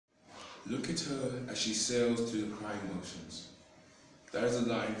Look at her as she sails through the crying oceans. That is a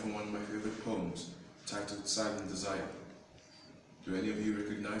line from one of my favorite poems, titled Silent Desire. Do any of you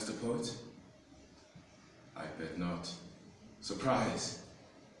recognize the poet? I bet not. Surprise!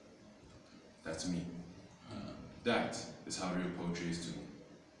 That's me. That is how real poetry is to me.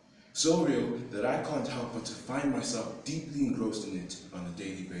 So real that I can't help but to find myself deeply engrossed in it on a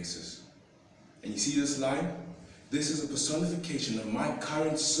daily basis. And you see this line? This is a personification of my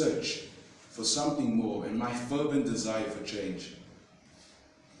current search for something more and my fervent desire for change.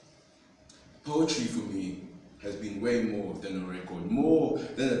 Poetry for me has been way more than a record, more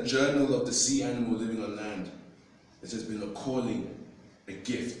than a journal of the sea animal living on land. It has been a calling, a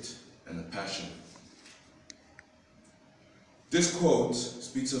gift, and a passion. This quote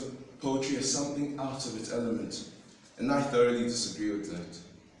speaks of poetry as something out of its element, and I thoroughly disagree with that.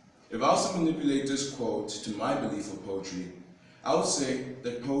 If I was to manipulate this quote to my belief of poetry, I would say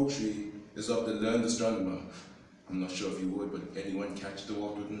that poetry is of the learned astronomer. I'm not sure if you would, but anyone catch the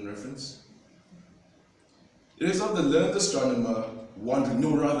Walt Whitman reference? It is of the learned astronomer wandering,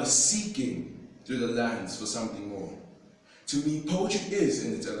 no rather seeking through the lands for something more. To me, poetry is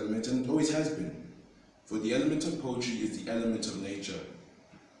in its element, and it always has been. For the element of poetry is the element of nature.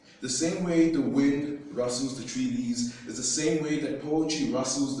 The same way the wind rustles the tree leaves is the same way that poetry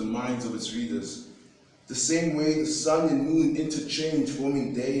rustles the minds of its readers. The same way the sun and moon interchange,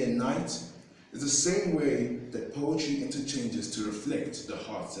 forming day and night, is the same way that poetry interchanges to reflect the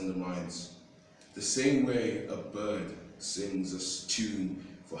hearts and the minds. The same way a bird sings a tune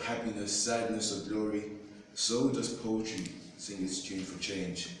for happiness, sadness, or glory, so does poetry sing its tune for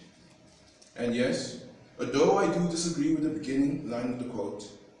change. And yes, although I do disagree with the beginning line of the quote,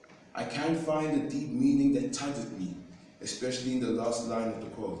 I can find a deep meaning that tugs at me, especially in the last line of the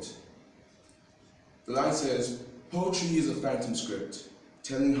quote. The line says, poetry is a phantom script,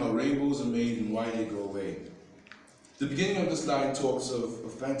 telling how rainbows are made and why they go away. The beginning of this line talks of a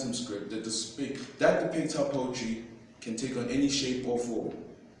phantom script that depicts how poetry can take on any shape or form.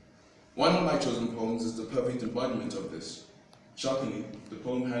 One of my chosen poems is the perfect embodiment of this. Shockingly, the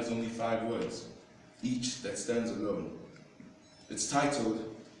poem has only 5 words, each that stands alone. It's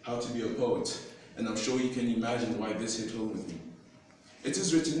titled, How to Be a Poet, and I'm sure you can imagine why this hit home with me. It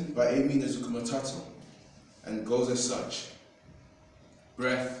is written by Amy Nezukumatatu, and goes as such.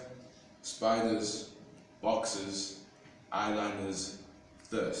 Breath, spiders, boxes, eyeliners,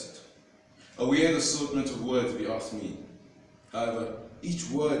 thirst. A weird assortment of words if you ask me. However, each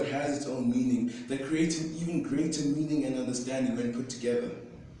word has its own meaning that creates an even greater meaning and understanding when put together.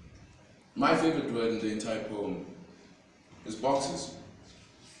 My favorite word in the entire poem is boxes.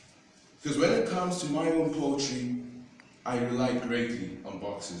 Because when it comes to my own poetry, I rely greatly on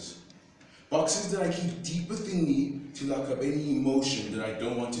boxes. Boxes that I keep deep within me to lock up any emotion that I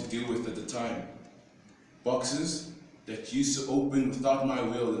don't want to deal with at the time. Boxes that used to open without my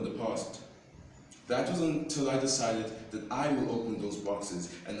will in the past. That was until I decided that I will open those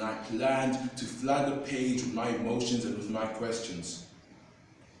boxes, and I planned to flood the page with my emotions and with my questions.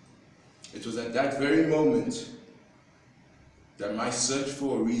 It was at that very moment that my search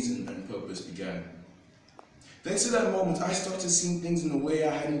for a reason and purpose began. Thanks to that moment, I started seeing things in a way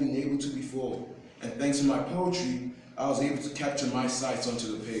I hadn't been able to before, and thanks to my poetry, I was able to capture my sights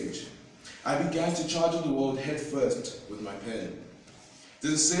onto the page. I began to charge the world head first with my pen.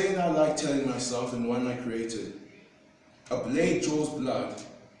 There's a saying I like telling myself and one I created. A blade draws blood,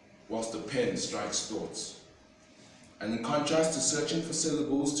 whilst the pen strikes thoughts. And in contrast to searching for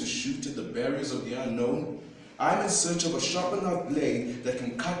syllables to shoot at the barriers of the unknown, I'm in search of a sharp enough blade that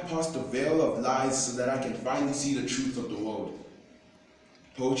can cut past the veil of lies so that I can finally see the truth of the world.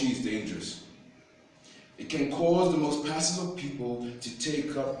 Poetry is dangerous. It can cause the most passive of people to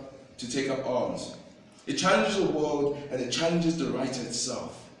take up arms. It challenges the world and it challenges the writer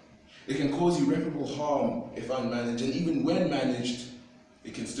itself. It can cause irreparable harm if unmanaged, and even when managed,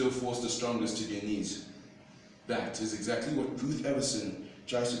 it can still force the strongest to their knees. That is exactly what Ruth Everson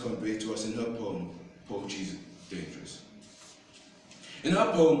tries to convey to us in her poem, Poetry is Dangerous. In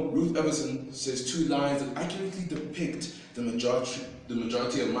her poem, Ruth Everson says 2 lines that accurately depict the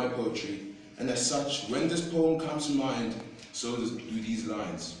majority of my poetry, and as such, when this poem comes to mind, so do these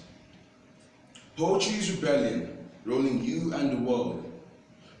lines. Poetry is rebellion, rolling you and the world.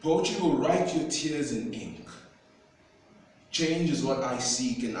 Poetry will write your tears in ink. Change is what I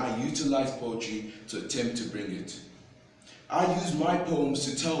seek, and I utilize poetry to attempt to bring it. I use my poems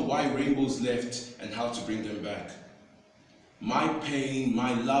to tell why rainbows left and how to bring them back. My pain,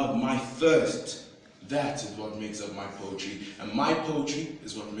 my love, my thirst, that is what makes up my poetry, and my poetry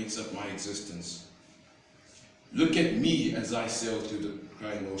is what makes up my existence. Look at me as I sail through the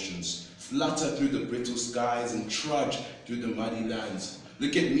crying oceans, flutter through the brittle skies and trudge through the muddy lands.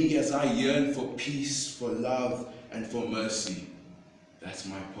 Look at me as I yearn for peace, for love, and for mercy. That's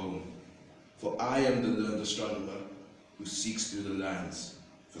my poem. For I am the learned astronomer who seeks through the lands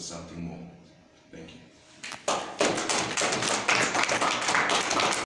for something more. Thank you.